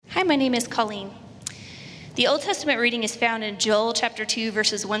Hi, my name is Colleen. The Old Testament reading is found in Joel chapter 2,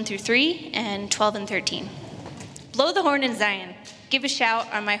 verses 1 through 3 and 12 and 13. Blow the horn in Zion, give a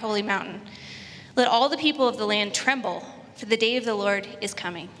shout on my holy mountain. Let all the people of the land tremble, for the day of the Lord is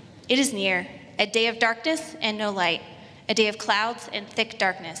coming. It is near, a day of darkness and no light, a day of clouds and thick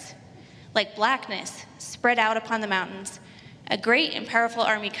darkness. Like blackness spread out upon the mountains, a great and powerful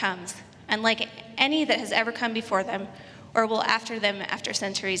army comes, unlike any that has ever come before them, or will after them after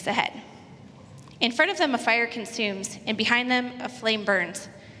centuries ahead. In front of them a fire consumes, and behind them a flame burns.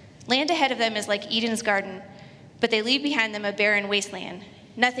 Land ahead of them is like Eden's garden, but they leave behind them a barren wasteland.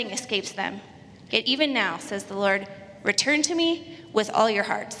 Nothing escapes them. Yet even now, says the Lord, return to me with all your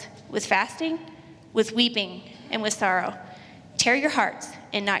hearts, with fasting, with weeping, and with sorrow. Tear your hearts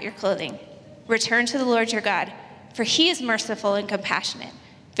and not your clothing. Return to the Lord your God, for he is merciful and compassionate,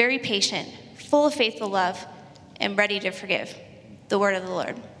 very patient, full of faithful love, and ready to forgive. The word of the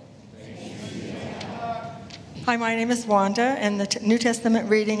Lord. Hi, my name is Wanda, and the New Testament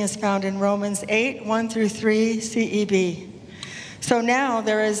reading is found in Romans 8, 1 through 3, CEB. So now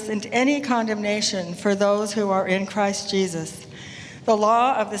there isn't any condemnation for those who are in Christ Jesus. The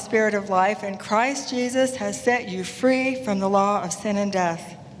law of the Spirit of life in Christ Jesus has set you free from the law of sin and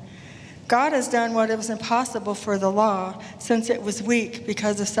death. God has done what was impossible for the law, since it was weak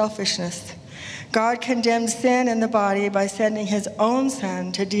because of selfishness. God condemned sin in the body by sending his own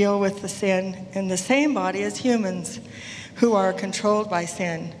Son to deal with the sin in the same body as humans who are controlled by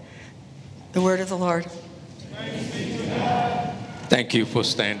sin. The word of the Lord. Thank you for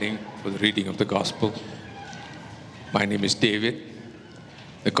standing for the reading of the gospel. My name is David.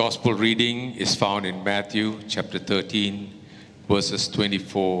 The gospel reading is found in Matthew chapter 13, verses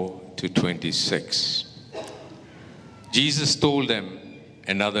 24 to 26. Jesus told them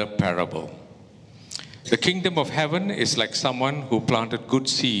another parable. The kingdom of heaven is like someone who planted good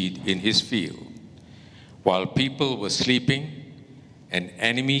seed in his field. While people were sleeping, an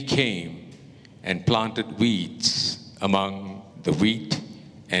enemy came and planted weeds among the wheat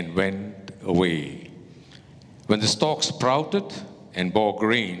and went away. When the stalks sprouted and bore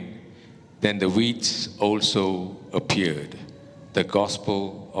grain, then the weeds also appeared. The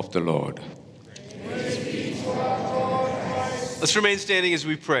gospel of the Lord. Let's remain standing as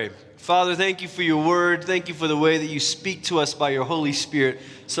we pray. Father, thank you for your word. Thank you for the way that you speak to us by your Holy Spirit.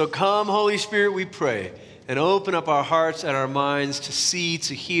 So come, Holy Spirit, we pray, and open up our hearts and our minds to see,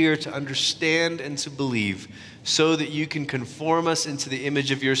 to hear, to understand, and to believe, so that you can conform us into the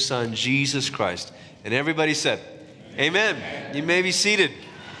image of your Son, Jesus Christ. And everybody said, Amen. You may be seated.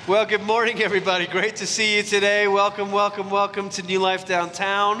 Well, good morning, everybody. Great to see you today. Welcome, welcome, welcome to New Life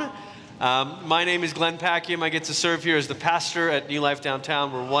Downtown. My name is Glenn Packiam. I get to serve here as the pastor at New Life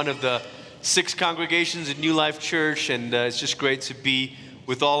Downtown. We're one of the 6 congregations at New Life Church, and it's just great to be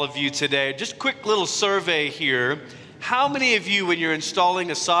with all of you today. Just quick little survey here. How many of you, when you're installing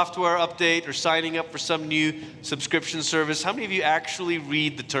a software update or signing up for some new subscription service, how many of you actually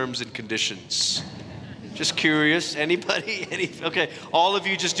read the terms and conditions? Just curious. Anybody? Okay. All of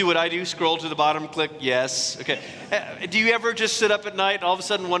you just do what I do. Scroll to the bottom, click yes. Okay. Do you ever just sit up at night and all of a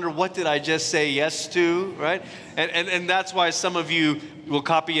sudden wonder, what did I just say yes to? Right? And that's why some of you will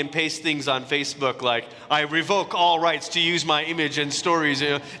copy and paste things on Facebook like, I revoke all rights to use my image and stories,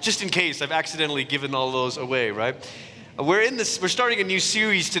 just in case I've accidentally given all those away, right? We're starting a new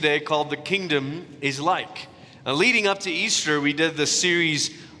series today called The Kingdom is Like. Leading up to Easter, we did the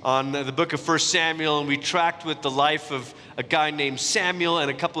series on the book of 1 Samuel, and we tracked with the life of a guy named Samuel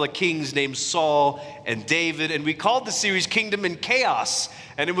and a couple of kings named Saul and David, and we called the series Kingdom in Chaos,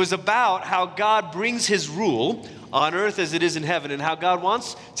 and it was about how God brings his rule on earth as it is in heaven, and how God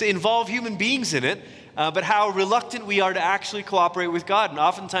wants to involve human beings in it, but how reluctant we are to actually cooperate with God, and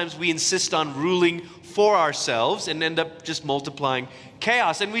oftentimes we insist on ruling for ourselves and end up just multiplying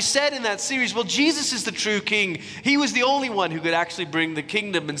chaos. And we said in that series, well, Jesus is the true king. He was the only one who could actually bring the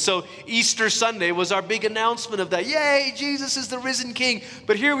kingdom. And so Easter Sunday was our big announcement of that. Yay, Jesus is the risen king.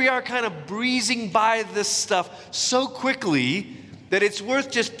 But here we are kind of breezing by this stuff so quickly that it's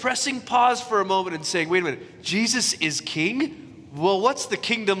worth just pressing pause for a moment and saying, wait a minute, Jesus is king? Well, what's the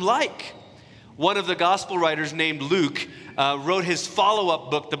kingdom like? One of the gospel writers named Luke wrote his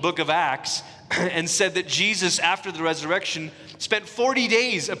follow-up book, the book of Acts, and said that Jesus, after the resurrection, spent 40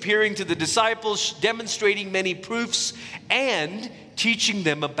 days appearing to the disciples, demonstrating many proofs, and teaching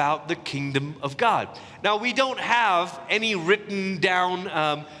them about the kingdom of God. Now, we don't have any written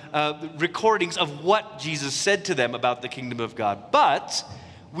down recordings of what Jesus said to them about the kingdom of God, but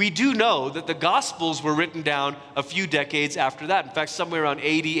we do know that the Gospels were written down a few decades after that. In fact, somewhere around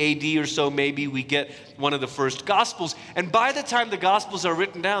 80 AD or so, maybe we get one of the first Gospels. And by the time the Gospels are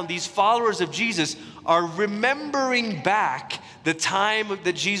written down, these followers of Jesus are remembering back the time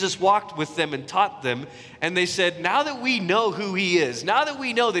that Jesus walked with them and taught them. And they said, now that we know who he is, now that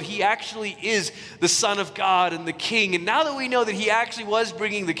we know that he actually is the Son of God and the King, and now that we know that he actually was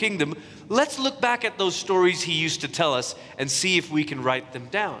bringing the kingdom, let's look back at those stories he used to tell us and see if we can write them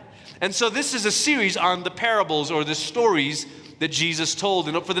down. And so this is a series on the parables or the stories that Jesus told.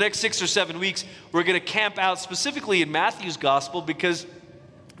 And for the next 6 or 7 weeks, we're going to camp out specifically in Matthew's gospel because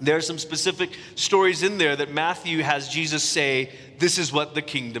there are some specific stories in there that Matthew has Jesus say, this is what the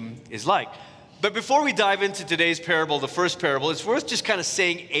kingdom is like. But before we dive into today's parable, the first parable, it's worth just kind of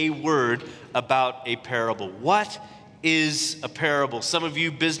saying a word about a parable. What is a parable? Some of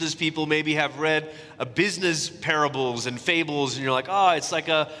you business people maybe have read business parables and fables, and you're like, oh, it's like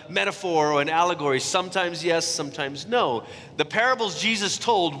a metaphor or an allegory. Sometimes yes, sometimes no. The parables Jesus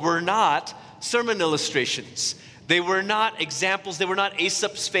told were not sermon illustrations. They were not examples. They were not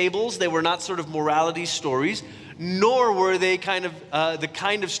Aesop's fables. They were not sort of morality stories, nor were they the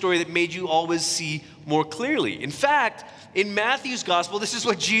kind of story that made you always see more clearly. In fact, in Matthew's gospel, this is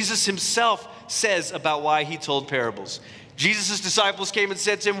what Jesus himself says about why he told parables. Jesus' disciples came and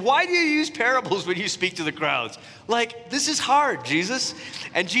said to him, why do you use parables when you speak to the crowds? Like, this is hard, Jesus.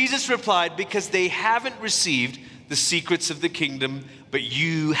 And Jesus replied, because they haven't received the secrets of the kingdom, but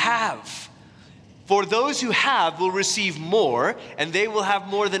you have. For those who have will receive more, and they will have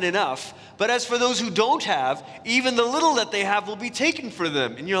more than enough. But as for those who don't have, even the little that they have will be taken from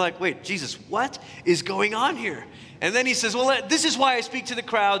them. And you're like, wait, Jesus, what is going on here? And then he says, well, this is why I speak to the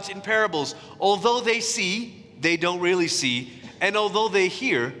crowds in parables. Although they see, they don't really see. And although they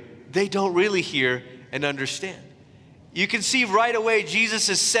hear, they don't really hear and understand. You can see right away Jesus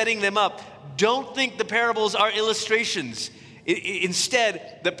is setting them up. Don't think the parables are illustrations.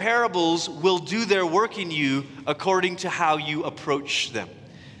 Instead, the parables will do their work in you according to how you approach them.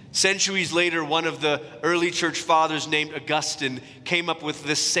 Centuries later, one of the early church fathers named Augustine came up with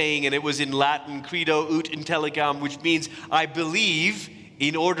this saying, and it was in Latin, credo ut intelligam, which means, I believe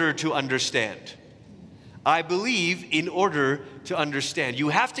in order to understand. I believe in order to understand. You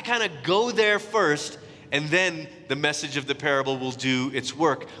have to kind of go there first, and then the message of the parable will do its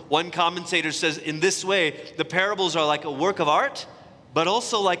work. One commentator says, in this way, the parables are like a work of art, but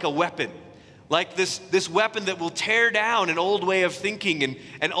also like a weapon. Like this weapon that will tear down an old way of thinking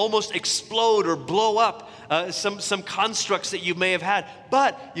and almost explode or blow up some constructs that you may have had.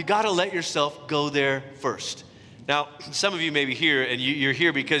 But you got to let yourself go there first. Now, some of you may be here, and you're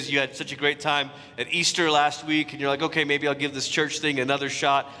here because you had such a great time at Easter last week, and you're like, okay, maybe I'll give this church thing another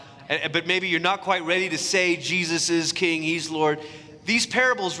shot. But maybe you're not quite ready to say Jesus is King, He's Lord. These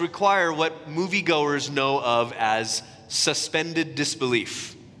parables require what moviegoers know of as suspended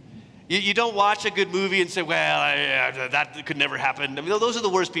disbelief. You don't watch a good movie and say, well, that could never happen. I mean, those are the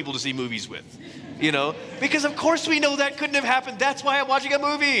worst people to see movies with, you know? Because of course we know that couldn't have happened. That's why I'm watching a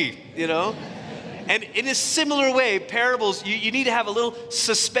movie, you know? And in a similar way, parables, you need to have a little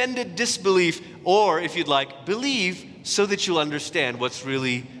suspended disbelief, or if you'd like, believe so that you'll understand what's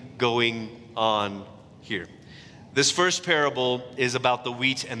really going on here. This first parable is about the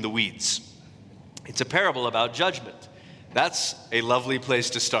wheat and the weeds. It's a parable about judgment. That's a lovely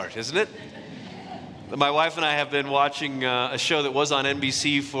place to start, isn't it? My wife and I have been watching a show that was on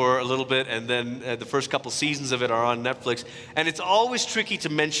NBC for a little bit, and then the first couple seasons of it are on Netflix. And it's always tricky to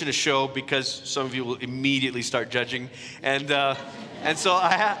mention a show because some of you will immediately start judging. And so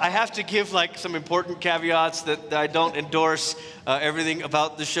I have to give like some important caveats that I don't endorse everything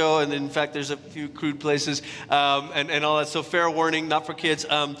about the show. And in fact, there's a few crude places and all that. So fair warning, not for kids.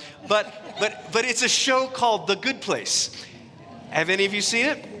 But it's a show called The Good Place. Have any of you seen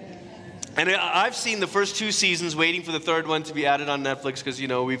it? And I've seen the first 2 seasons, waiting for the third one to be added on Netflix because, you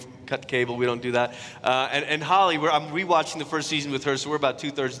know, we've cut cable. We don't do that. And Holly, I'm rewatching the first season with her, so we're about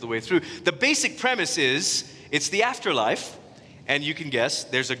 2/3 of the way through. The basic premise is it's the afterlife, and you can guess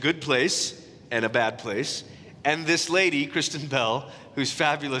there's a good place and a bad place. And this lady, Kristen Bell, who's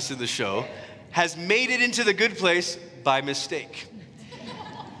fabulous in the show, has made it into the good place by mistake.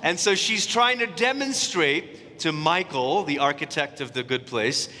 And so she's trying to demonstrate to Michael, the architect of the good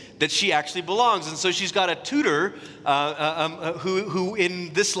place, that she actually belongs. And so she's got a tutor who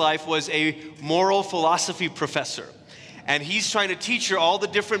in this life was a moral philosophy professor. And he's trying to teach her all the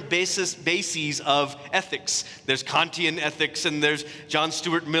different bases of ethics. There's Kantian ethics and there's John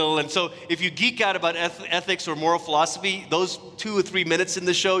Stuart Mill. And so if you geek out about ethics or moral philosophy, those 2 or 3 minutes in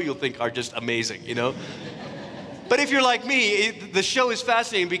the show you'll think are just amazing, you know? But if you're like me, the show is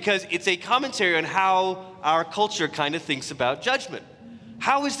fascinating because it's a commentary on how our culture kind of thinks about judgment.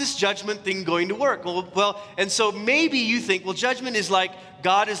 How is this judgment thing going to work? And so maybe you think, well, judgment is like,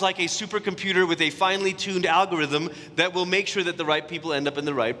 God is like a supercomputer with a finely tuned algorithm that will make sure that the right people end up in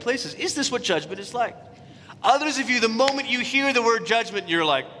the right places. Is this what judgment is like? Others of you, the moment you hear the word judgment, you're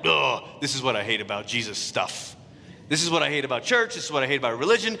like, oh, this is what I hate about Jesus stuff. This is what I hate about church. This is what I hate about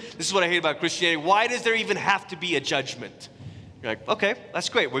religion. This is what I hate about Christianity. Why does there even have to be a judgment? You're like, okay, that's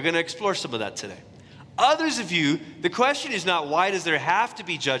great. We're going to explore some of that today. Others of you, the question is not why does there have to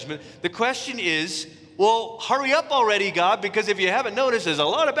be judgment? The question is, well, hurry up already, God, because if you haven't noticed, there's a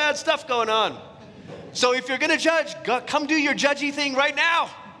lot of bad stuff going on. So if you're going to judge, come do your judgy thing right now.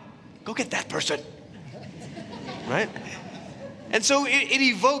 Go get that person. Right? And so it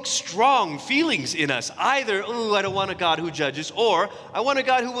evokes strong feelings in us. Either, oh, I don't want a God who judges, or I want a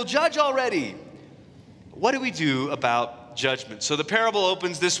God who will judge already. What do we do about judgment? So the parable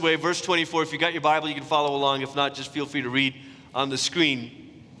opens this way, verse 24. If you got your Bible, you can follow along. If not, just feel free to read on the screen.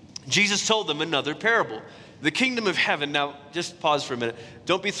 Jesus told them another parable. The kingdom of heaven, now just pause for a minute.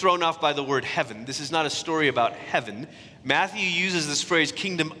 Don't be thrown off by the word heaven. This is not a story about heaven. Matthew uses this phrase,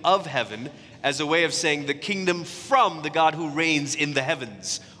 kingdom of heaven, as a way of saying the kingdom from the God who reigns in the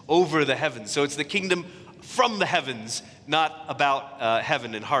heavens, over the heavens. So it's the kingdom from the heavens, not about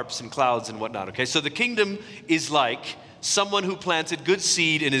heaven and harps and clouds and whatnot, okay? So the kingdom is like someone who planted good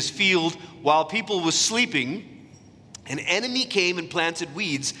seed in his field while people were sleeping. An enemy came and planted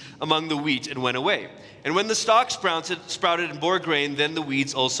weeds among the wheat and went away. And when the stalk sprouted and bore grain, then the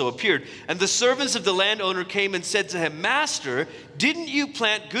weeds also appeared. And the servants of the landowner came and said to him, Master, didn't you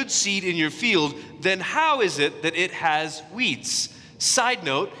plant good seed in your field? Then how is it that it has weeds? Side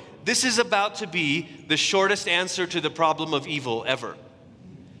note, this is about to be the shortest answer to the problem of evil ever.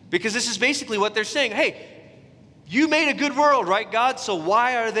 Because this is basically what they're saying. Hey, you made a good world, right, God? So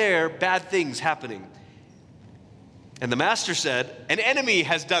why are there bad things happening? And the master said, an enemy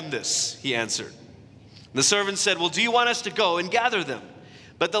has done this, he answered. The servant said, well, do you want us to go and gather them?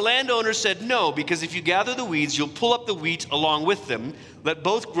 But the landowner said, no, because if you gather the weeds, you'll pull up the wheat along with them. Let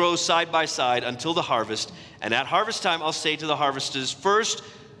both grow side by side until the harvest. And at harvest time, I'll say to the harvesters, first,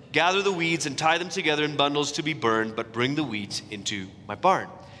 gather the weeds and tie them together in bundles to be burned, but bring the wheat into my barn.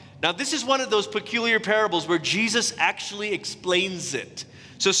 Now, this is one of those peculiar parables where Jesus actually explains it.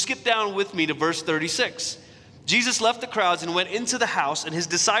 So skip down with me to verse 36. Jesus left the crowds and went into the house, and his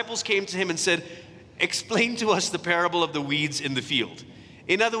disciples came to him and said, explain to us the parable of the weeds in the field.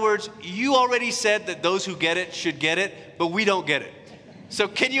 In other words, you already said that those who get it should get it, but we don't get it. So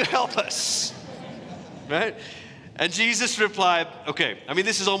can you help us? Right? And Jesus replied, okay, I mean,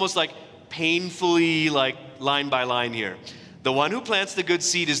 this is almost like painfully like line by line here. The one who plants the good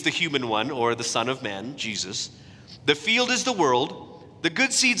seed is the human one, or the Son of Man, Jesus. The field is the world. The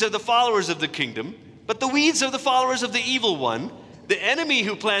good seeds are the followers of the kingdom, but the weeds are the followers of the evil one. The enemy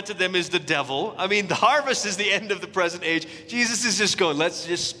who planted them is the devil. I mean, the harvest is the end of the present age. Jesus is just going, let's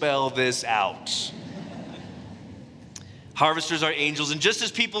just spell this out. Harvesters are angels, and just as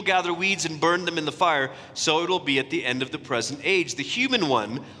people gather weeds and burn them in the fire, so it will be at the end of the present age. The human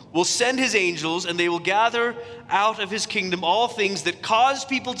one will send his angels, and they will gather out of his kingdom all things that cause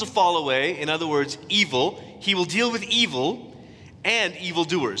people to fall away. In other words, evil. He will deal with evil and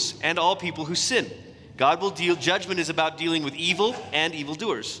evildoers and all people who sin. God will deal, judgment is about dealing with evil and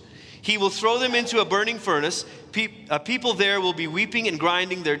evildoers. He will throw them into a burning furnace. People there will be weeping and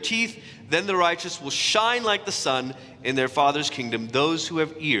grinding their teeth. Then the righteous will shine like the sun in their Father's kingdom. Those who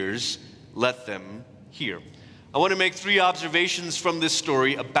have ears, let them hear. I want to make 3 observations from this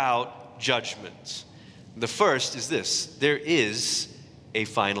story about judgment. The first is this: there is a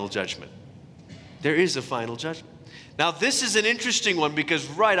final judgment. There is a final judgment. Now, this is an interesting one because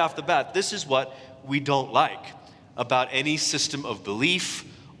right off the bat, this is what we don't like about any system of belief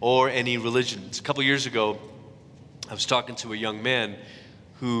or any religion. A couple years ago, I was talking to a young man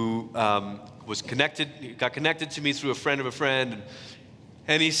who got connected to me through a friend of a friend,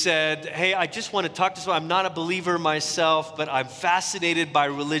 and he said, hey, I just want to talk to someone. I'm not a believer myself, but I'm fascinated by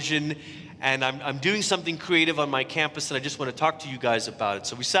religion, and I'm doing something creative on my campus, and I just want to talk to you guys about it.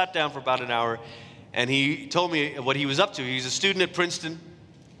 So we sat down for about an hour, and he told me what he was up to. He's a student at Princeton,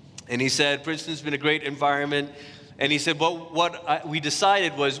 and he said, Princeton's been a great environment. And he said, well, what we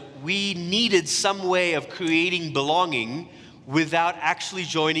decided was we needed some way of creating belonging without actually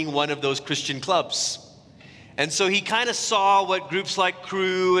joining one of those Christian clubs. And so he kind of saw what groups like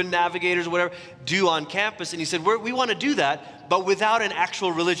Cru and Navigators or whatever do on campus. And he said, we want to do that, but without an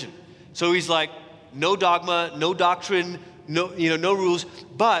actual religion. So he's like, no dogma, no doctrine, no rules.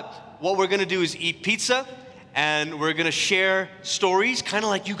 But what we're going to do is eat pizza and we're going to share stories, kind of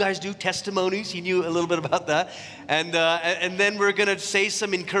like you guys do, testimonies. He knew a little bit about that. And then we're going to say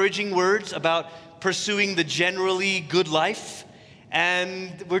some encouraging words about pursuing the generally good life.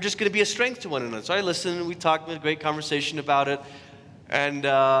 And we're just going to be a strength to one another. So I listened, and we talked, with a great conversation about it. And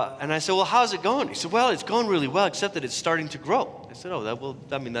I said, well, how's it going? He said, well, it's going really well, except that it's starting to grow. I said, oh,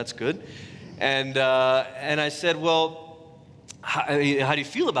 that's good. And I said, well, how do you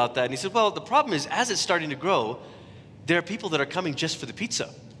feel about that? And he said, well, the problem is, as it's starting to grow, there are people that are coming just for the pizza.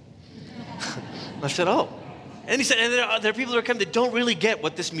 I said, oh. And he said, and there are people that are coming that don't really get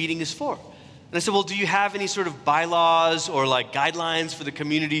what this meeting is for. And I said, well, do you have any sort of bylaws or like guidelines for the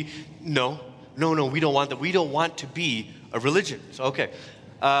community? No, we don't want that. We don't want to be a religion. So, okay.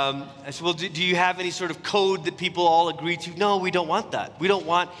 I said, well, do you have any sort of code that people all agree to? No, we don't want that. We don't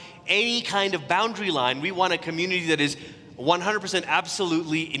want any kind of boundary line. We want a community that is 100%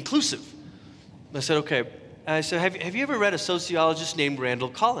 absolutely inclusive. I said, okay. I said, have you ever read a sociologist named Randall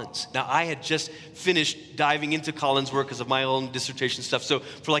Collins? Now, I had just finished diving into Collins' work because of my own dissertation stuff. So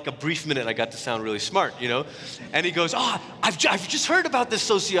for like a brief minute, I got to sound really smart, you know? And he goes, I've just heard about this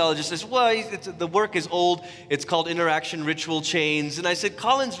sociologist. I said, well, the work is old. It's called Interaction Ritual Chains. And I said,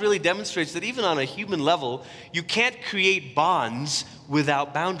 Collins really demonstrates that even on a human level, you can't create bonds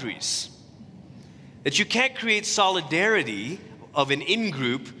without boundaries. That you can't create solidarity of an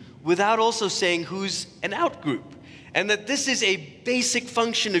in-group without also saying who's an out-group. And that this is a basic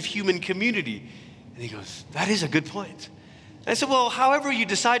function of human community. And he goes, that is a good point. And I said, well, however you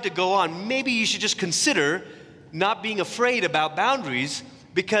decide to go on, maybe you should just consider not being afraid about boundaries,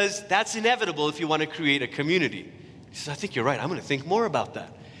 because that's inevitable if you want to create a community. He says, I think you're right. I'm going to think more about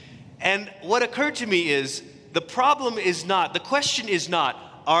that. And what occurred to me is, the question is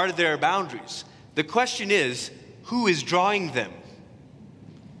not, are there boundaries? The question is, who is drawing them?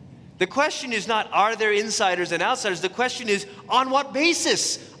 The question is not, are there insiders and outsiders? The question is, on what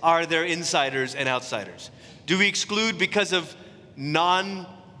basis are there insiders and outsiders? Do we exclude because of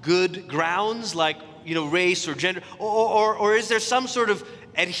non-good grounds like, race or gender? Or is there some sort of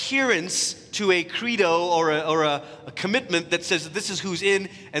adherence to a credo or a commitment that says this is who's in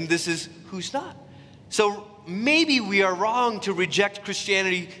and this is who's not? So maybe we are wrong to reject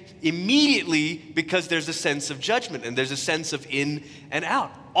Christianity immediately because there's a sense of judgment and there's a sense of in and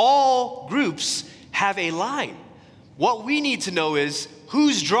out. All groups have a line. What we need to know is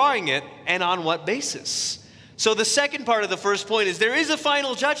who's drawing it and on what basis. So the second part of the first point is there is a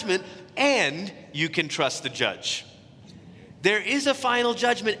final judgment and you can trust the judge. There is a final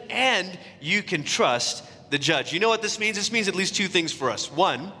judgment and you can trust the judge. You know what this means? This means at least two things for us.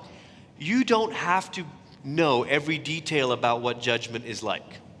 One, you don't have to know every detail about what judgment is like.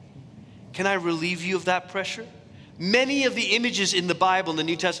 Can I relieve you of that pressure? Many of the images in the Bible, in the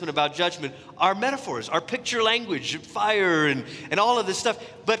New Testament about judgment, are metaphors, are picture language, fire and all of this stuff.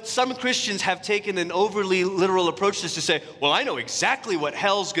 But some Christians have taken an overly literal approach to this to say, well, I know exactly what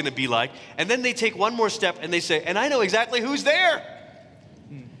hell's going to be like. And then they take one more step and they say, and I know exactly who's there.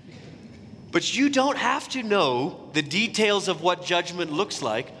 But you don't have to know the details of what judgment looks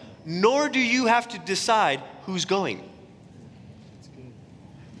like, nor do you have to decide who's going.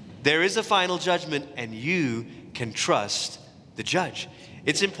 There is a final judgment, and you can trust the judge.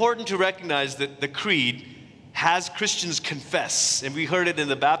 It's important to recognize that the creed has Christians confess, and we heard it in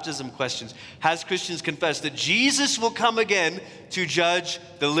the baptism questions, has Christians confess that Jesus will come again to judge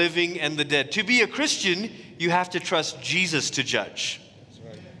the living and the dead. To be a Christian, you have to trust Jesus to judge.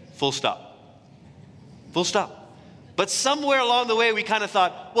 Full stop. Full stop. But somewhere along the way, we kind of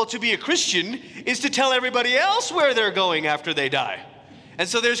thought, well, to be a Christian is to tell everybody else where they're going after they die. And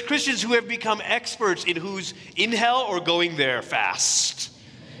so there's Christians who have become experts in who's in hell or going there fast.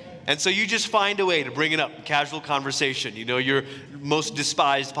 And so you just find a way to bring it up in casual conversation. Your most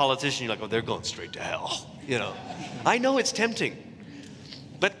despised politician, you're like, oh, they're going straight to hell. I know it's tempting,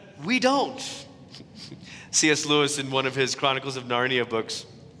 but we don't. C.S. Lewis, in one of his Chronicles of Narnia books,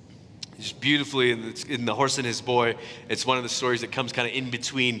 just beautifully in The Horse and His Boy, it's one of the stories that comes kind of in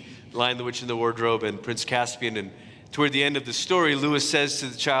between Lion, the Witch, and the Wardrobe and Prince Caspian. And toward the end of the story, Lewis says to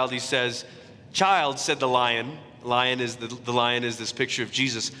the child, he says, "Child," said the lion, the lion is this picture of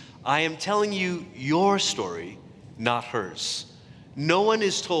Jesus, "I am telling you your story, not hers. No one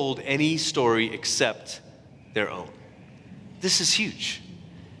is told any story except their own." This is huge.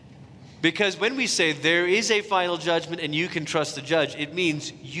 Because when we say there is a final judgment and you can trust the judge, it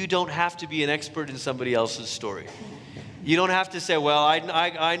means you don't have to be an expert in somebody else's story. You don't have to say, well,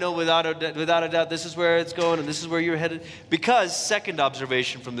 I know without a doubt this is where it's going and this is where you're headed. Because, second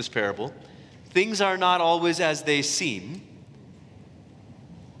observation from this parable, things are not always as they seem,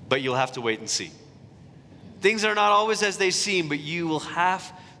 but you'll have to wait and see. Things are not always as they seem, but you will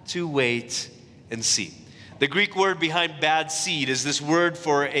have to wait and see. The Greek word behind bad seed is this word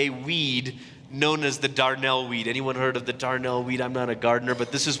for a weed known as the darnel weed. Anyone heard of the darnel weed? I'm not a gardener,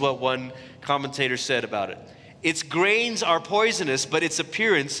 but this is what one commentator said about it. Its grains are poisonous, but its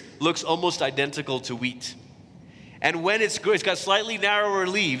appearance looks almost identical to wheat. And when it's got slightly narrower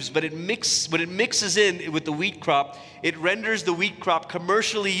leaves, but when it mixes in with the wheat crop, it renders the wheat crop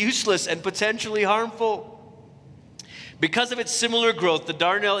commercially useless and potentially harmful. Because of its similar growth, the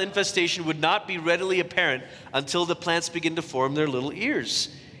darnel infestation would not be readily apparent until the plants begin to form their little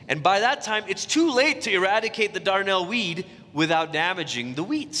ears. And by that time, it's too late to eradicate the darnel weed without damaging the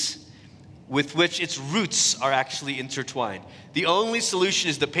wheat, with which its roots are actually intertwined. The only solution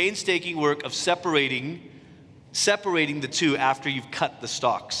is the painstaking work of separating the two after you've cut the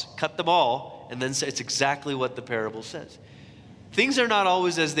stalks. Cut them all, and then it's exactly what the parable says. Things are not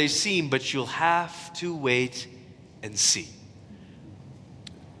always as they seem, but you'll have to wait and see.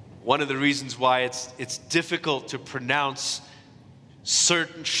 One of the reasons why it's difficult to pronounce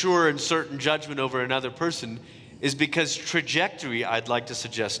sure and certain judgment over another person is because trajectory, I'd like to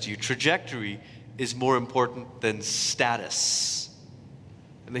suggest to you, trajectory is more important than status.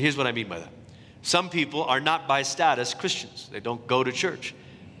 And here's what I mean by that. Some people are not by status Christians. They don't go to church.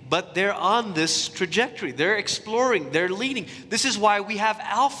 But they're on this trajectory. They're exploring. They're leading. This is why we have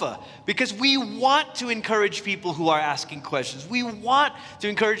Alpha, because we want to encourage people who are asking questions. We want to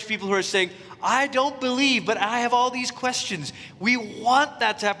encourage people who are saying, I don't believe, but I have all these questions. We want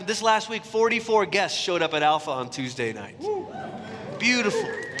that to happen. This last week, 44 guests showed up at Alpha on Tuesday night. Beautiful.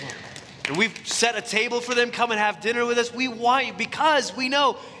 And we've set a table for them. Come and have dinner with us. We want you because we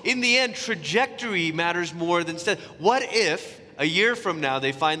know in the end, trajectory matters more than status. What if a year from now,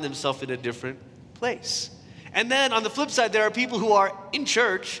 they find themselves in a different place? And then on the flip side, there are people who are in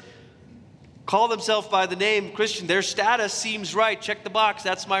church, call themselves by the name Christian. Their status seems right. Check the box.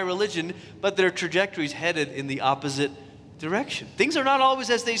 That's my religion. But their trajectory is headed in the opposite direction. Things are not always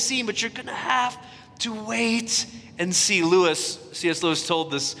as they seem, but you're going to have to wait and see. C.S. Lewis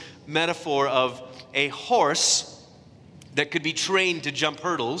told this metaphor of a horse that could be trained to jump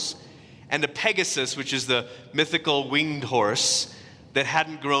hurdles, and a Pegasus, which is the mythical winged horse that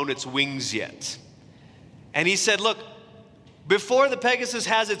hadn't grown its wings yet. And he said, look, before the Pegasus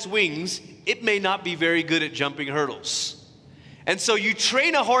has its wings, it may not be very good at jumping hurdles. And so you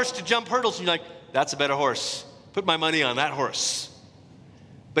train a horse to jump hurdles, and you're like, that's a better horse. Put my money on that horse.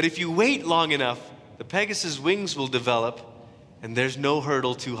 But if you wait long enough, the Pegasus' wings will develop, and there's no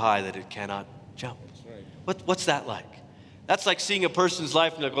hurdle too high that it cannot jump. What's that like? That's like seeing a person's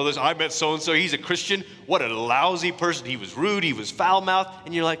life and like, oh, I met so-and-so, he's a Christian. What a lousy person. He was rude, he was foul-mouthed.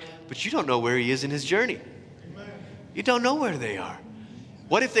 And you're like, but you don't know where he is in his journey. Amen. You don't know where they are.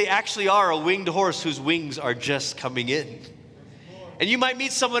 What if they actually are a winged horse whose wings are just coming in? And you might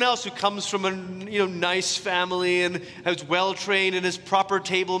meet someone else who comes from a nice family and is well-trained and has proper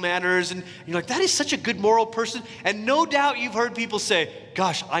table manners. And you're like, that is such a good moral person. And no doubt you've heard people say,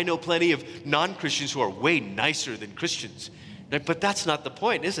 gosh, I know plenty of non-Christians who are way nicer than Christians. But that's not the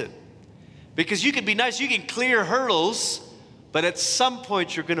point, is it? Because you can be nice, you can clear hurdles, but at some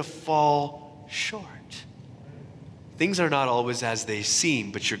point you're going to fall short. Things are not always as they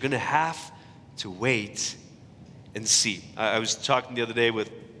seem, but you're going to have to wait and see. I was talking the other day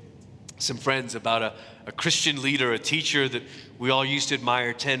with some friends about a Christian leader, a teacher that we all used to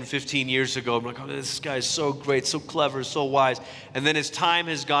admire 10, 15 years ago. I'm like, oh, this guy is so great, so clever, so wise. And then as time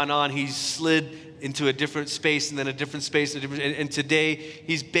has gone on, he's slid into a different space and then a different space. And today,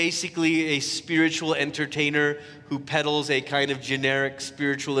 he's basically a spiritual entertainer who peddles a kind of generic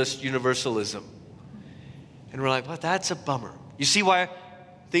spiritualist universalism. And we're like, well, that's a bummer. You see why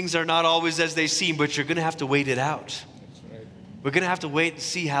things are not always as they seem, but you're going to have to wait it out. Right. We're going to have to wait and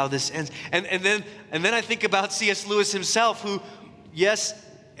see how this ends. And then I think about C.S. Lewis himself, who, yes,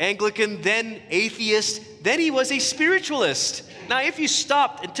 Anglican, then atheist, then he was a spiritualist. Now, if you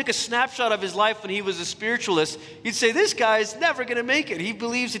stopped and took a snapshot of his life when he was a spiritualist, you'd say, this guy's never going to make it. He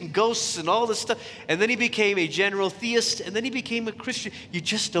believes in ghosts and all this stuff. And then he became a general theist, and then he became a Christian. You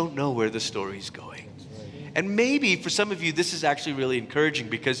just don't know where the story's going. And maybe for some of you, this is actually really encouraging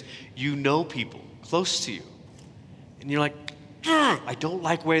because you know people close to you. And you're like, I don't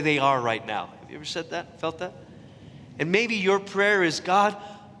like where they are right now. Have you ever said that, felt that? And maybe your prayer is, God,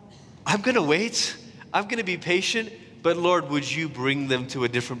 I'm going to wait. I'm going to be patient. But Lord, would you bring them to a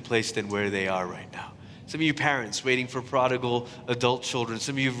different place than where they are right now? Some of you parents waiting for prodigal adult children.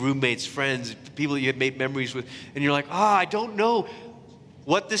 Some of you roommates, friends, people that you have made memories with. And you're like, I don't know.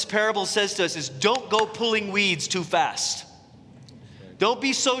 What this parable says to us is don't go pulling weeds too fast. Don't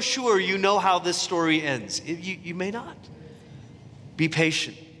be so sure you know how this story ends. You may not. Be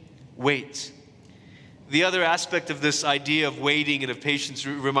patient. Wait. The other aspect of this idea of waiting and of patience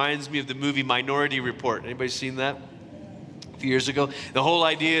reminds me of the movie Minority Report. Anybody seen that? A few years ago. The whole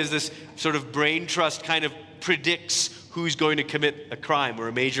idea is this sort of brain trust kind of predicts who's going to commit a crime or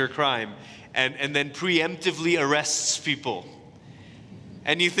a major crime and then preemptively arrests people.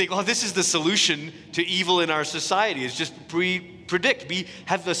 And you think, oh, this is the solution to evil in our society, is just predict.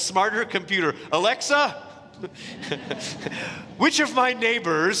 Have a smarter computer. Alexa, which of my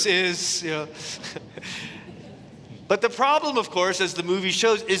neighbors is, But the problem, of course, as the movie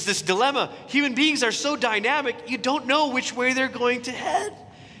shows, is this dilemma. Human beings are so dynamic, you don't know which way they're going to head.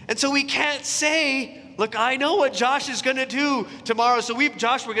 And so we can't say, look, I know what Josh is going to do tomorrow. So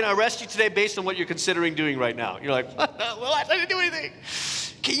Josh, we're going to arrest you today based on what you're considering doing right now. You're like, well, I didn't do anything.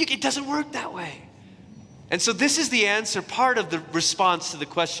 It doesn't work that way. And so this is the answer, part of the response to the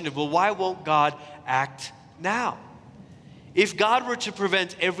question of, well, why won't God act now? If God were to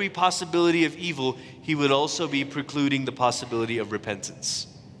prevent every possibility of evil, he would also be precluding the possibility of repentance.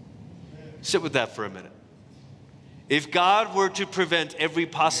 Sit with that for a minute. If God were to prevent every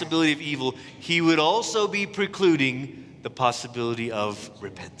possibility of evil, he would also be precluding the possibility of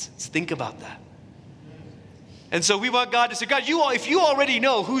repentance. Think about that. And so we want God to say, God, if you already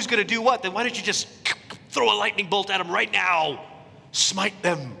know who's going to do what, then why don't you just throw a lightning bolt at them right now? Smite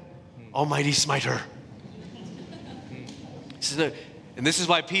them, almighty smiter. And this is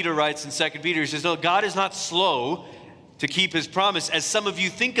why Peter writes in 2 Peter, he says, no, God is not slow to keep his promise, as some of you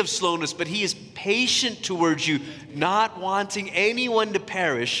think of slowness, but he is patient towards you, not wanting anyone to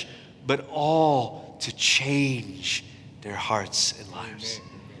perish, but all to change their hearts and lives.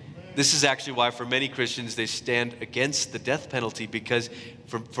 This is actually why for many Christians they stand against the death penalty, because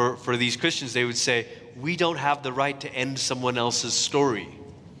for these Christians they would say, we don't have the right to end someone else's story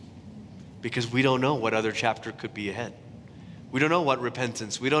because we don't know what other chapter could be ahead. We don't know what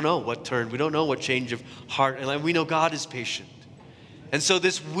repentance, we don't know what turn, we don't know what change of heart, and we know God is patient. And so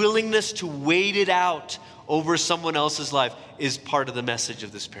this willingness to wait it out over someone else's life is part of the message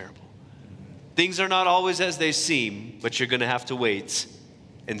of this parable. Things are not always as they seem, but you're going to have to wait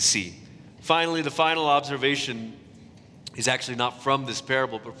and see. Finally, the final observation is actually not from this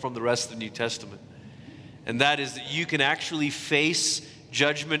parable, but from the rest of the New Testament. And that is that you can actually face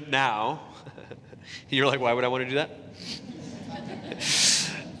judgment now. You're like, why would I want to do that?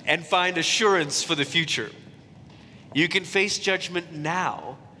 And find assurance for the future. You can face judgment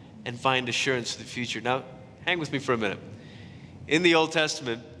now and find assurance for the future. Now, hang with me for a minute. In the Old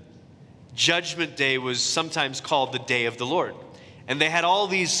Testament, Judgment Day was sometimes called the Day of the Lord. And they had all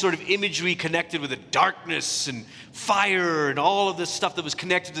these sort of imagery connected with the darkness and fire and all of this stuff that was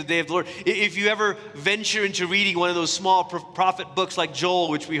connected to the day of the Lord. If you ever venture into reading one of those small prophet books like Joel,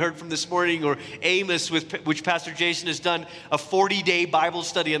 which we heard from this morning, or Amos, which Pastor Jason has done a 40-day Bible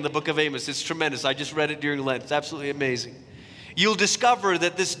study on the book of Amos. It's tremendous. I just read it during Lent. It's absolutely amazing. You'll discover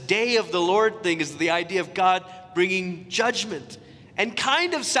that this day of the Lord thing is the idea of God bringing judgment and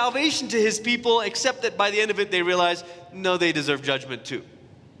kind of salvation to his people, except that by the end of it they realize, no, they deserve judgment too.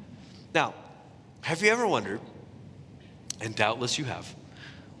 Now, have you ever wondered, and doubtless you have,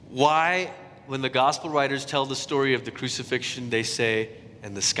 why when the gospel writers tell the story of the crucifixion, they say,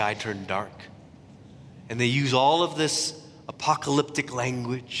 and the sky turned dark? And they use all of this apocalyptic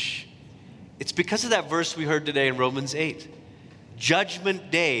language. It's because of that verse we heard today in Romans 8.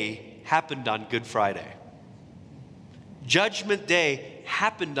 Judgment Day happened on Good Friday. Judgment Day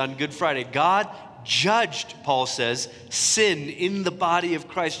happened on Good Friday. God judged, Paul says, sin in the body of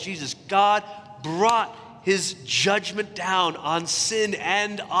Christ Jesus. God brought his judgment down on sin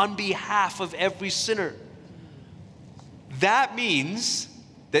and on behalf of every sinner. That means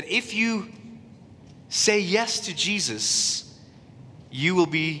that if you say yes to Jesus, you will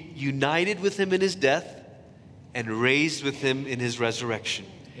be united with him in his death and raised with him in his resurrection.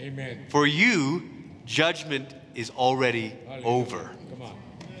 Amen. For you, judgment is already over. Come on.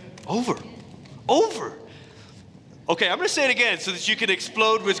 Over. Okay, I'm going to say it again so that you can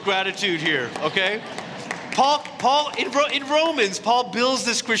explode with gratitude here, okay? Paul in Romans, Paul builds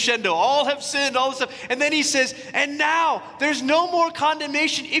this crescendo. All have sinned, all this stuff. And then he says, and now there's no more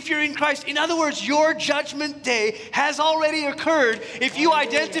condemnation if you're in Christ. In other words, your judgment day has already occurred. If you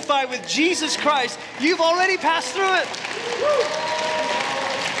identify with Jesus Christ, you've already passed through it.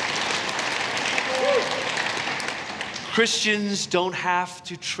 Christians don't have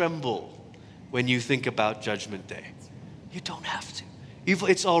to tremble when you think about Judgment Day. You don't have to.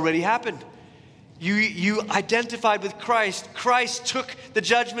 It's already happened. You identified with Christ. Christ took the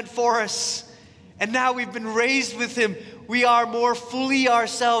judgment for us. And now we've been raised with him. we are more fully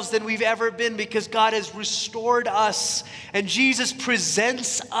ourselves than we've ever been because God has restored us. And Jesus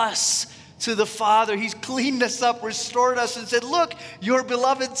presents us to the Father. He's cleaned us up, restored us, and said, look, your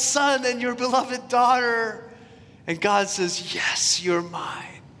beloved son and your beloved daughter. And God says, yes, you're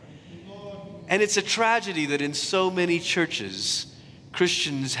mine. And it's a tragedy that in so many churches,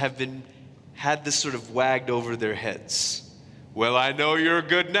 Christians have had this sort of wagged over their heads. Well, I know you're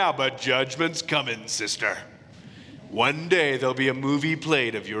good now, but judgment's coming, sister. One day there'll be a movie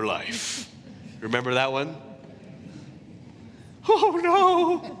played of your life. Remember that one? Oh,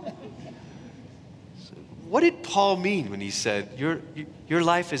 no. What did Paul mean when he said, your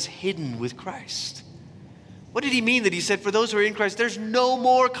life is hidden with Christ? What did he mean that he said, for those who are in Christ, there's no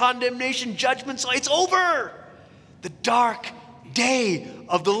more condemnation, judgment, it's over. The dark day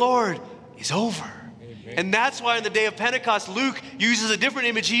of the Lord is over. Amen. And that's why in the day of Pentecost, Luke uses a different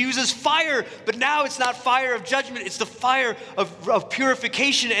image. He uses fire, but now it's not fire of judgment. It's the fire of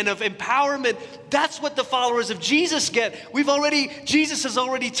purification and of empowerment. That's what the followers of Jesus get. Jesus has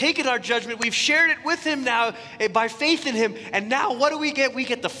already taken our judgment. We've shared it with him now by faith in him. And now what do we get? We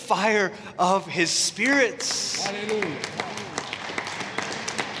get the fire of his Spirit. Hallelujah.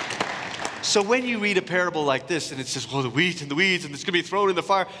 So when you read a parable like this and it says, well, the wheat and the weeds and it's going to be thrown in the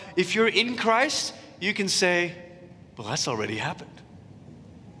fire. If you're in Christ, you can say, well, that's already happened.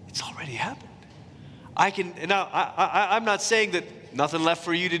 It's already happened. I'm not saying that nothing left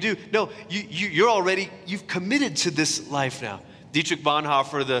for you to do. No, you've committed to this life now. Dietrich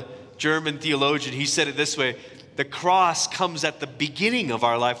Bonhoeffer, the German theologian, he said it this way: the cross comes at the beginning of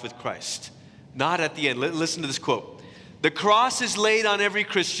our life with Christ, not at the end. Listen to this quote. The cross is laid on every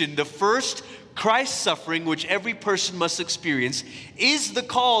Christian. The first Christ's suffering, which every person must experience, is the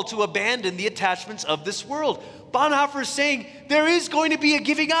call to abandon the attachments of this world. Bonhoeffer is saying there is going to be a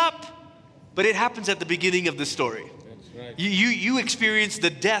giving up, but it happens at the beginning of the story. That's right. You experience the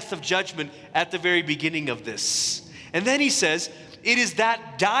death of judgment at the very beginning of this. And then he says, it is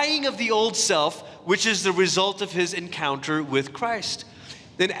that dying of the old self which is the result of his encounter with Christ.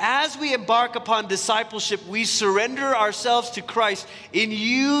 Then as we embark upon discipleship, we surrender ourselves to Christ in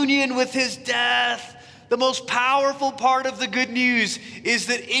union with his death. The most powerful part of the good news is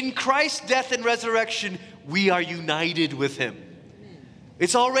that in Christ's death and resurrection, we are united with him.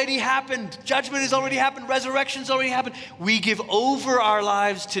 It's already happened. Judgment has already happened. Resurrection's already happened. We give over our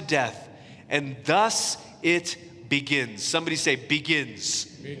lives to death, and thus it begins. Somebody say, begins.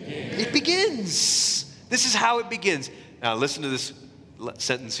 It begins. This is how it begins. Now listen to this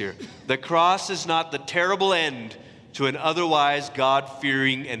sentence here. The cross is not the terrible end to an otherwise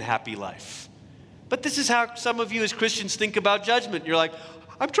God-fearing and happy life. But this is how some of you as Christians think about judgment. You're like,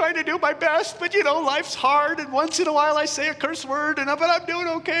 I'm trying to do my best, but life's hard, and once in a while I say a curse word, but I'm doing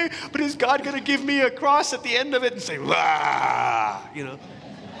okay. But is God going to give me a cross at the end of it and say, wah,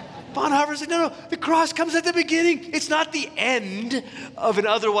 Bonhoeffer said, no, the cross comes at the beginning. It's not the end of an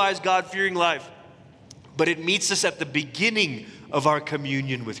otherwise God-fearing life, but it meets us at the beginning of our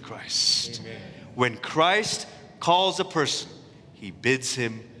communion with Christ. Amen. When Christ calls a person, he bids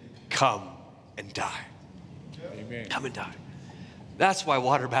him come and die. Amen. Come and die. That's why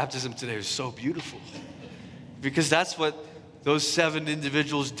water baptism today is so beautiful. Because that's what those 7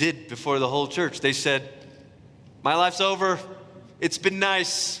 individuals did before the whole church. They said, my life's over. It's been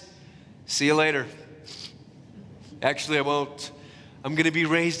nice. See you later. Actually, I won't. I'm going to be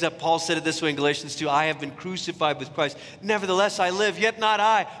raised up. Paul said it this way in Galatians 2. I have been crucified with Christ. Nevertheless, I live, yet not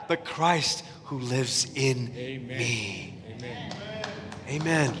I, but Christ who lives in me. Amen.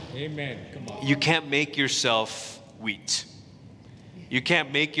 Amen. Amen. Come on. You can't make yourself wheat. You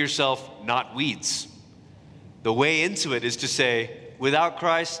can't make yourself not weeds. The way into it is to say, without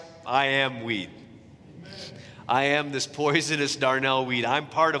Christ, I am weed. I am this poisonous darnel weed. I'm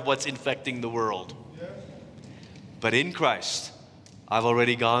part of what's infecting the world. But in Christ, I've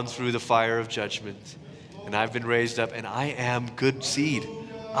already gone through the fire of judgment, and I've been raised up, and I am good seed.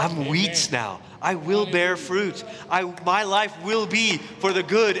 I'm wheat now. I will bear fruit. My life will be for the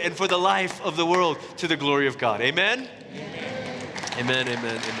good and for the life of the world, to the glory of God. Amen? Amen,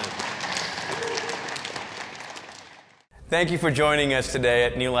 amen, amen. Thank you for joining us today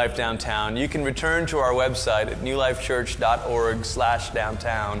at New Life Downtown. You can return to our website at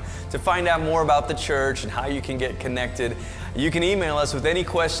newlifechurch.org/downtown to find out more about the church and how you can get connected. You can email us with any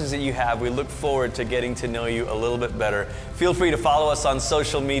questions that you have. We look forward to getting to know you a little bit better. Feel free to follow us on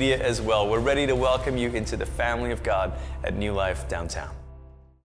social media as well. We're ready to welcome you into the family of God at New Life Downtown.